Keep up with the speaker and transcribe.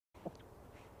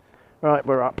Right,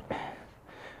 we're up.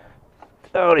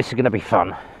 Oh, this is going to be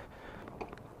fun.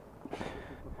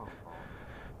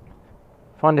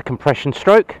 Find a compression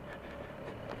stroke.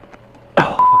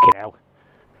 Oh, fucking hell.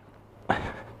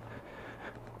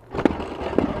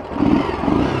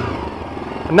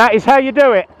 And that is how you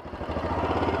do it.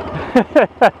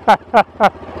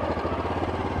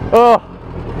 Oh.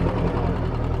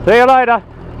 See you later.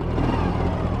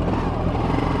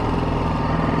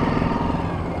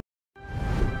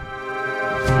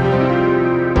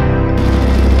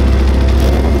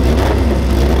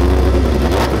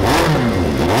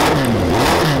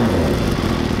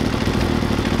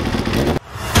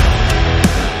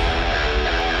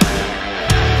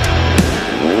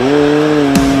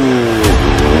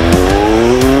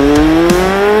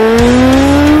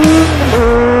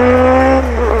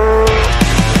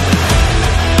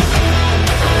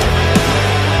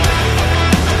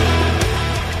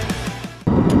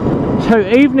 So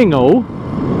evening all,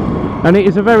 and it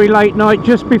is a very late night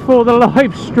just before the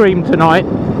live stream tonight,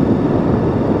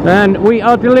 and we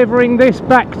are delivering this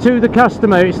back to the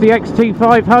customer. It's the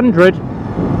XT500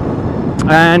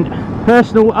 and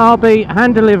personal RB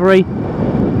hand delivery,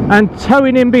 and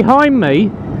towing in behind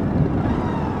me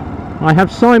I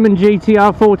have Simon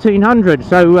GTR1400.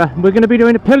 So we're going to be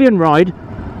doing a pillion ride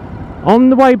on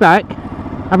the way back,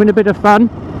 having a bit of fun,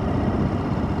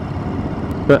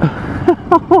 but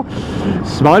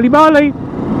smiley Miley.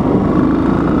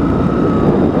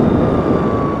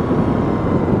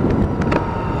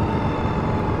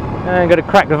 I'm going to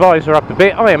crack the visor up a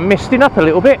bit. I am misting up a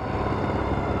little bit.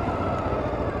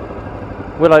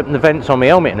 We'll open the vents on my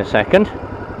helmet in a second.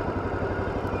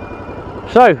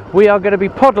 So we are going to be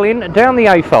poddling down the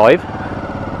A5,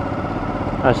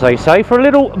 as they say, for a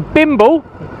little bimble,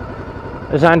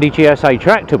 as Andy GSA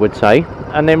Tractor would say,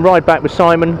 and then ride back with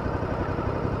Simon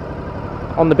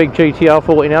on the big GTR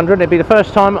 1400. It'll be the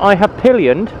first time I have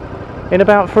pillioned in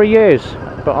about 3 years,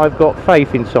 but I've got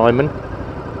faith in Simon.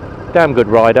 Damn good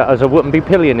rider, as I wouldn't be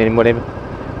pillioning with him.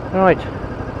 Right,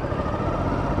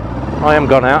 I am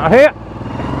gone out of here.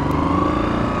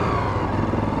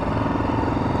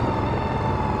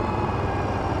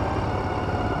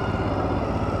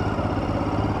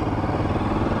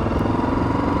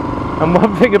 And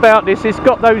one thing about this, it's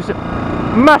got those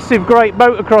massive great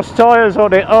motocross tyres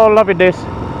on it. Oh, loving this.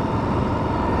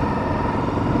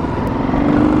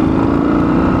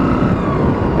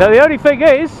 Now the only thing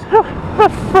is the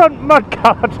front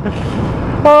mudguard.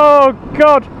 Oh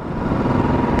god,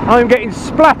 I'm getting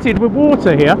splattered with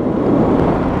water here.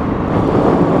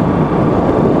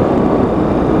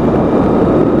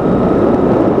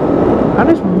 And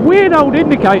this weird old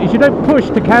indicators, you don't push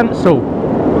to cancel.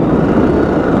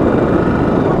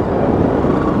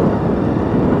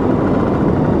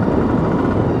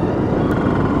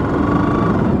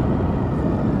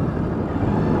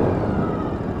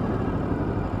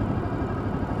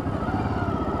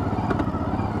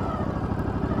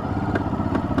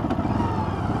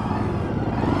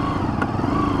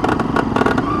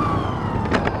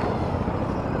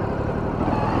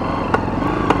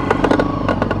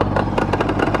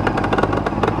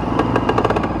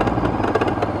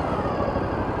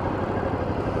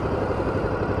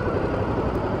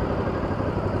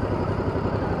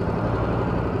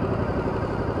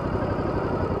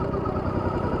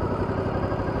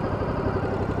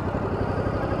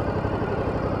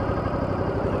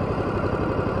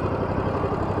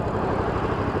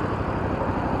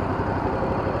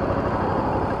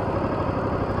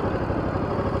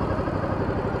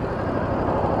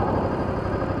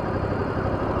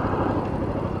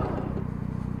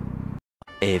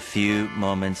 A few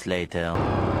moments later.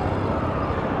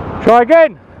 Try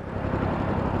again.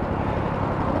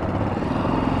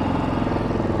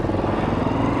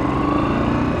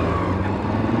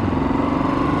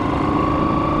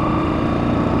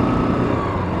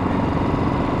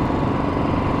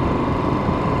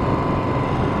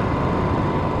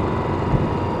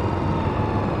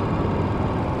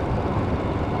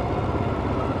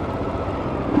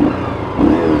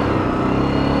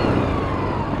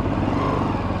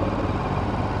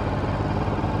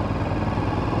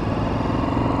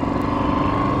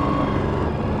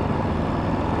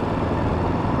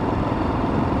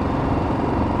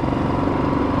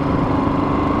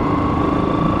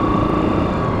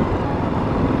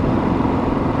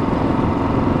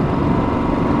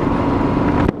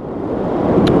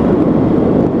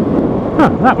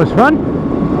 That was fun.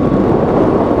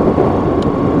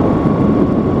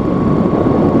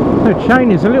 The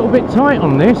chain is a little bit tight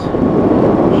on this.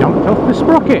 Jumped off the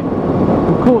sprocket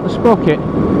and caught the sprocket.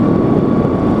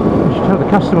 I should tell the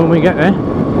customer when we get there.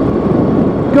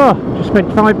 God, just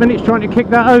spent 5 minutes trying to kick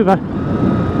that over.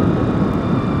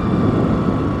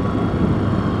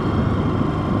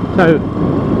 So,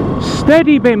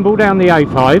 steady bimble down the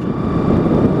A5.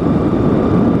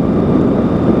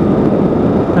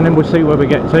 And then we'll see where we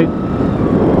get to.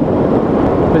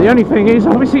 But the only thing is,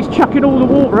 obviously it's chucking all the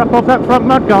water up off that front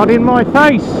mudguard in my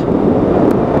face.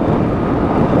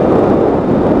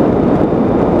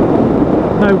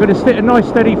 So we're going to stick a nice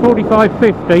steady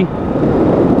 45-50,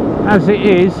 as it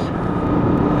is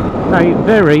a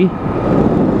very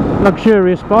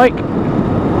luxurious bike.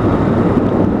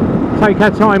 Take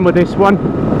our time with this one.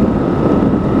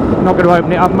 Not going to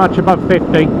open it up much above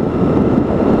 50.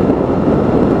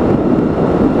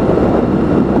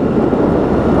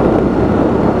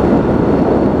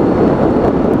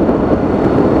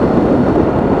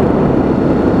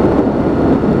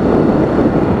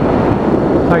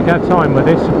 Take our time with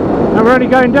this. Now we're only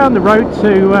going down the road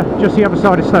to just the other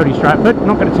side of Stony Stratford.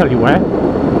 Not going to tell you where.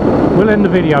 We'll end the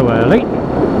video early,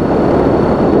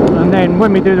 and then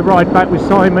when we do the ride back with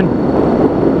Simon,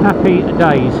 happy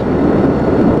days.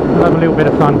 We'll have a little bit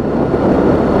of fun.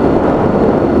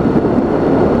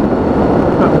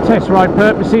 But for test ride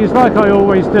purposes, like I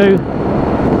always do,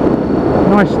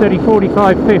 nice steady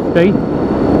 45-50.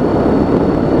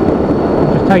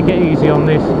 Just take it easy on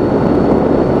this.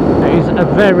 It is a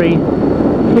very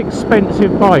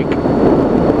expensive bike,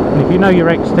 and if you know your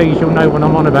XTs, you'll know what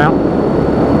I'm on about.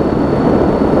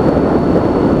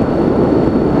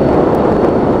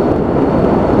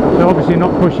 So obviously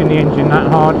not pushing the engine that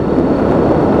hard.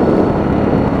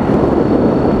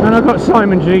 And I've got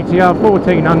Simon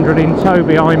GTR1400 in tow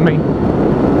behind me.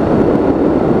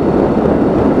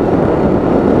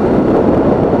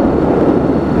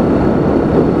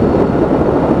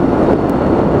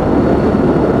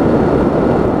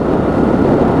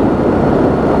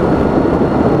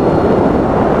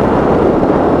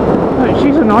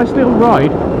 Nice little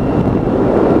ride.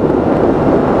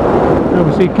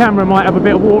 Obviously the camera might have a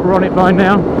bit of water on it by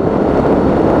now.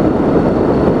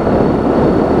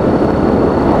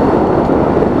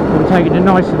 I'm taking it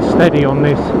nice and steady on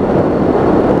this.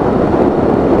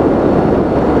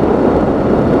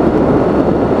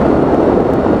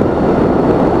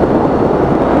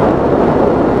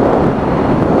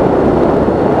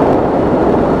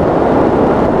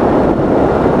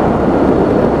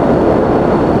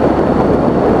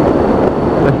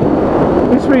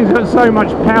 It's got so much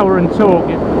power and torque,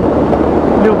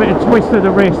 a little bit of twist of the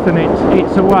wrist and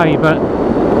it's away. But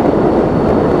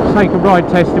let's take a ride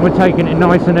test and we're taking it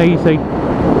nice and easy.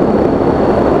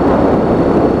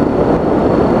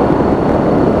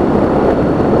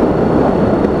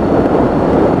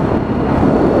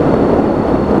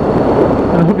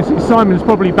 And obviously Simon's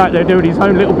probably back there doing his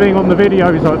own little thing on the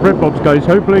video. He's like, Red Bob's goes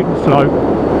so bleeding slow.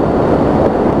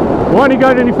 Why ain't he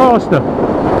going any faster?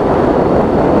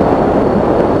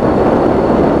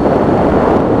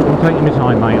 I'm taking my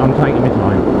time, mate. I'm taking my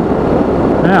time.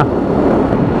 Now,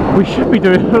 we should be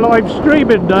doing a live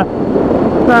stream in about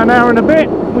an hour and a bit.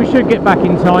 We should get back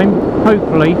in time,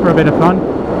 hopefully, for a bit of fun.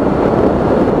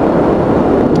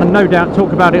 And no doubt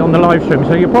talk about it on the live stream.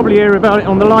 So you'll probably hear about it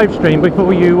on the live stream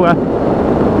before you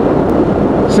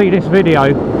see this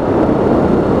video.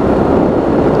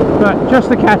 But just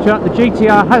to catch up, the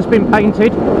GTR has been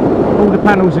painted. All the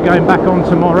panels are going back on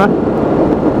tomorrow.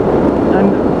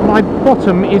 And my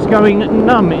bottom is going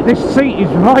numb. This seat is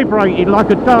vibrating like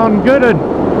a darn good one.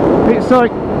 It's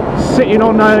like sitting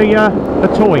on a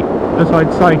toy, as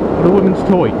I'd say, a woman's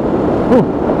toy. Oh,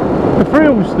 the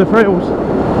frills, the frills.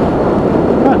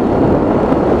 But,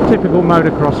 typical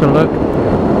motocrosser look.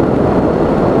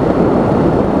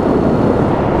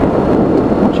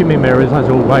 Watching my mirrors as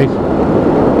always.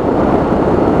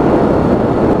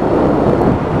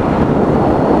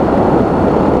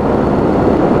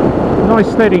 Nice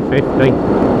steady 50.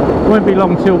 Won't be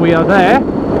long till we are there.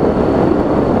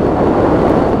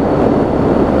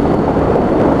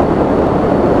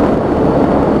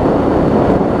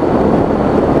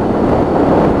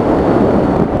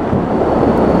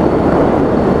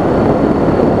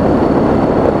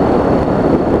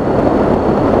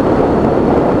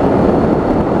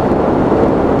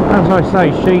 As I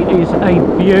say, she is a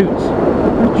beaut.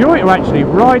 The joy to actually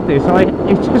ride this,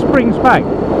 it just brings back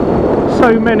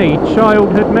so many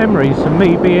childhood memories of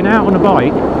me being out on a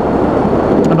bike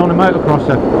and on a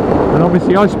motocrosser. And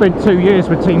obviously I spent 2 years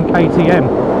with Team KTM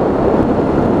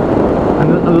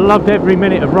and I loved every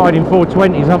minute of riding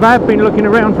 420s. I have been looking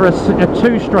around for a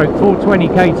two-stroke 420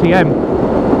 KTM,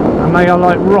 and they are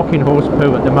like rocking horse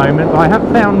poo at the moment. But I have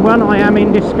found one. I am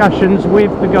in discussions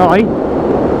with the guy,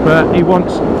 but he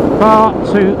wants far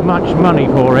too much money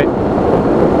for it.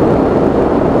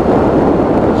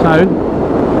 So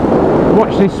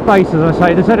watch this space, as I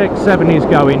say. The ZX7 is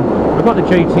going. I've got the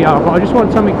GTR, but I just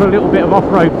want something for a little bit of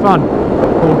off-road fun,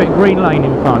 or a bit of green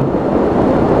laning fun.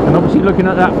 And obviously looking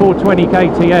at that 420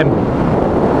 KTM,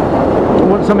 I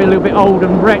want something a little bit old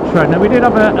and retro. Now we did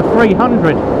have a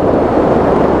 300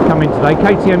 come in today,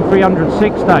 KTM 300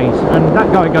 6 days, and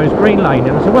that guy goes green lane,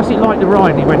 and I said, what's it like to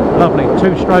ride? And he went, lovely,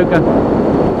 2-stroker,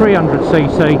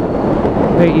 300cc.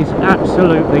 It is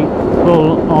absolutely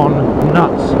full on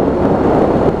nuts.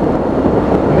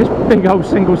 And this big old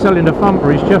single cylinder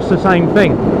thumper is just the same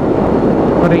thing,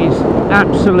 but it is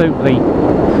absolutely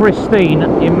pristine,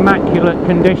 immaculate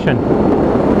condition,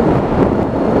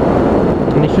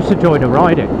 and it's just a joy to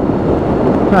ride it.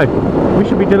 So we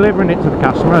should be delivering it to the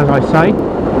customer, as I say.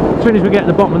 As soon as we get to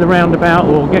the bottom of the roundabout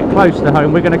or get close to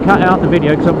home, we're going to cut out the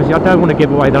video, because obviously I don't want to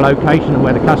give away the location of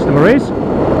where the customer is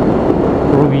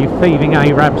for all you thieving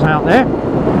Arabs out there.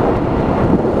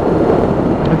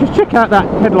 And just check out that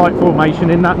headlight formation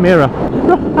in that mirror.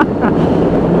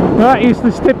 That is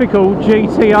the typical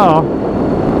GTR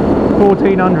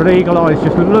 1400 eagle eyes,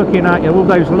 just looking at you, all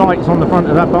those lights on the front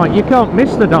of that bike. You can't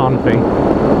miss the darn thing.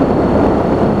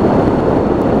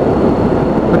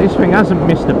 But this thing hasn't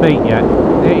missed a beat yet.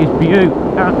 It is beaut,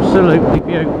 absolutely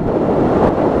beaut.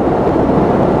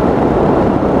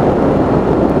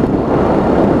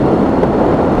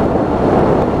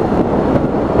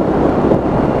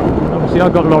 Obviously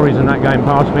I've got lorries and that going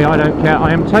past me, I don't care.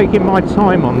 I am taking my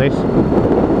time on this.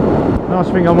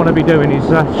 Last thing I want to be doing is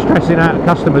stressing out a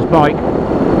customer's bike.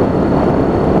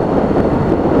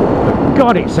 But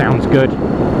God, it sounds good.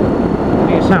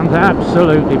 It sounds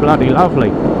absolutely bloody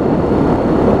lovely.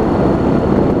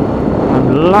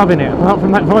 I'm loving it, apart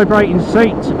from that vibrating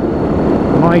seat.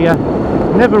 My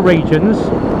nether regions,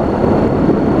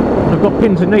 I've got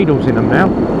pins and needles in them now.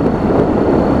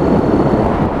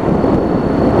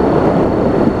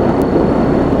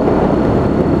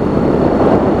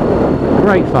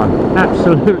 Great fun,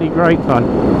 absolutely great fun.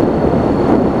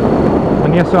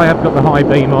 And yes, I have got the high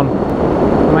beam on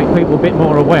to make people a bit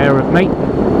more aware of me.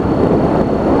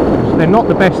 They're not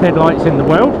the best headlights in the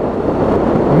world.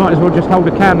 You might as well just hold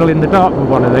a candle in the dark with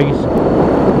one of these.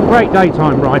 Great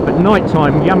daytime ride, but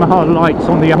nighttime Yamaha lights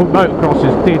on the old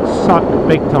motocrossers did suck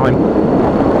big time.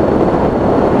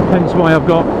 Hence why I've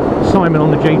got Simon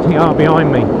on the GTR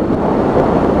behind me.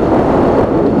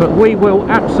 But we will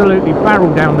absolutely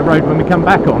barrel down the road when we come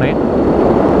back on it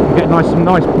and get some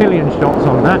nice pillion shots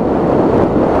on that.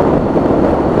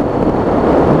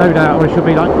 No doubt I shall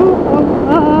be like,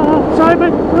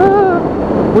 Simon,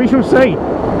 we shall see.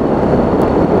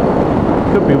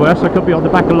 Could be worse, I could be on the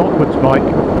back of Lockwood's bike.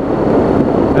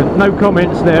 No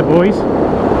comments there, boys.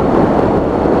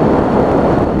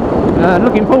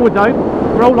 Looking forward though,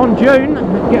 roll on June,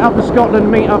 get up to Scotland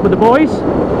and meet up with the boys.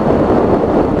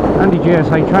 Andy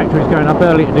GSA Tractor is going up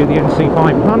early to do the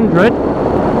XT500,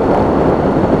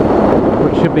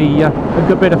 which should be a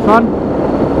good bit of fun.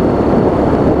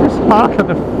 Just look at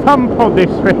the thump on this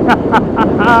thing.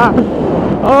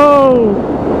 Oh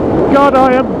God,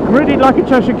 I am gritted like a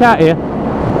Cheshire cat here.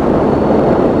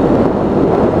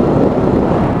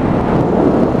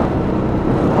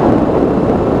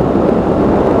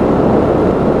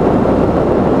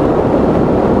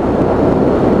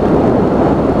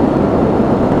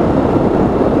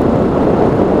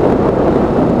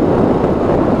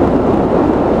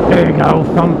 There you go,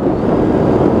 thump.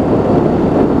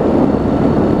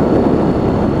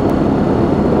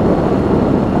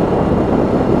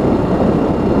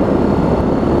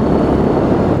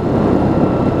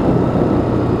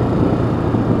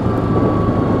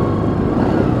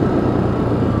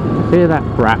 Hear that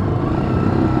crap?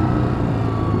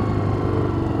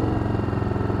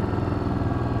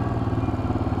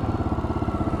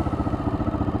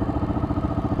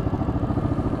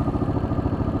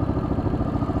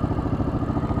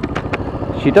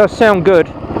 She does sound good.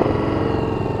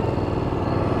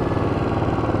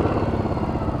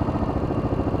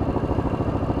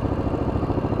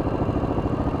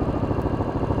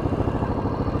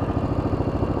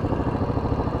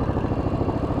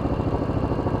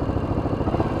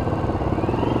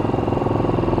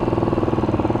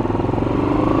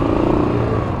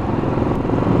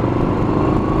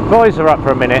 Visor up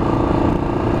for a minute.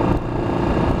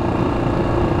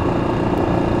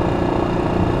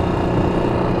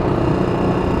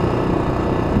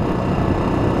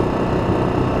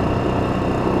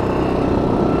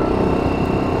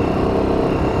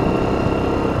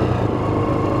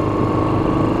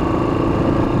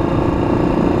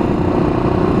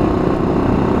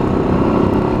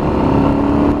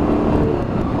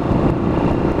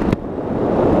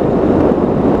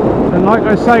 Like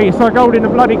I say, it's like holding a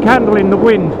bloody candle in the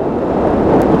wind.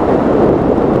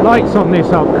 Lights on this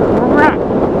are crap.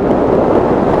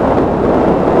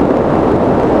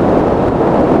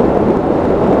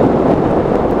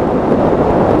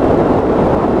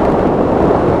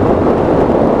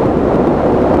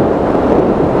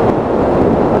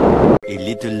 A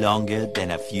little longer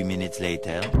than a few minutes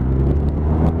later.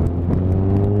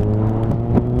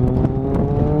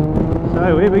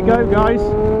 So here we go, guys.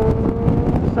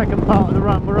 Second part of the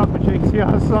run. We're up with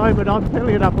GTR Simon. I'm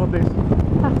Pillion up on this.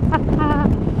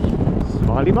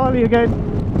 Smiley Miley again.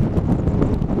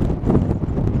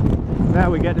 Now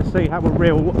we get to see how a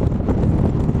real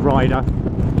rider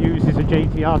uses a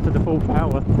GTR to the full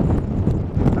power.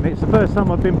 And it's the first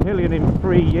time I've been Pillion in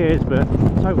 3 years, but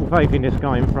total faith in this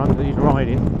guy in front that he's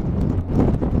riding.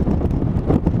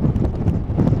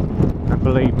 And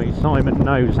believe me, Simon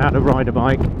knows how to ride a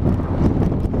bike.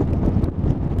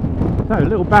 So, a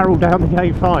little barrel down the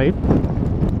A5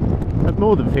 at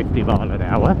more than 50 miles an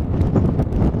hour.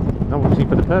 Obviously,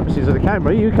 for the purposes of the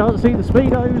camera, you can't see the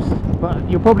speedos, but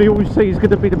you'll probably always see it's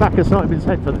going to be the back of Simon's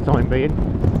head for the time being.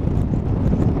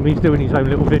 And he's doing his own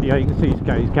little video. You can see he's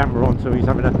got his camera on, so he's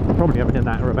probably having a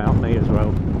natter about me as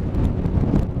well.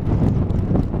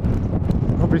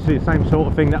 Obviously, the same sort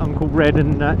of thing that Uncle Red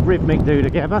and Rhythmic do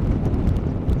together.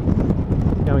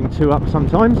 Going 2 up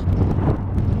sometimes.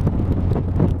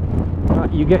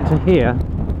 But you get to hear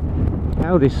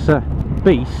how this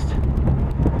beast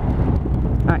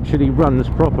actually runs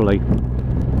properly.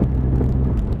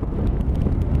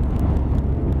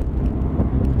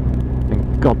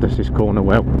 Thank God this is corner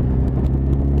well.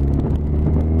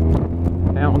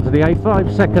 Out onto the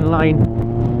A5, second lane,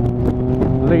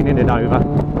 leaning it over,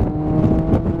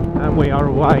 and we are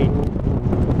away.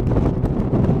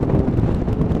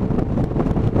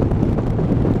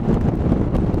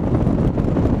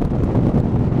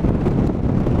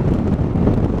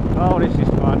 Oh, this is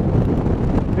fun.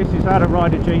 This is how to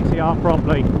ride a GTR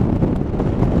properly.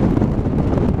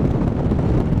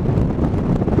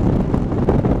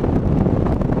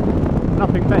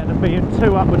 Nothing better than being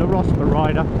 2 up with a Rosper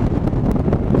rider.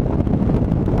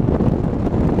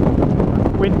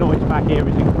 The wind noise back here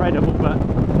is incredible, but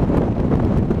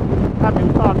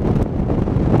having fun.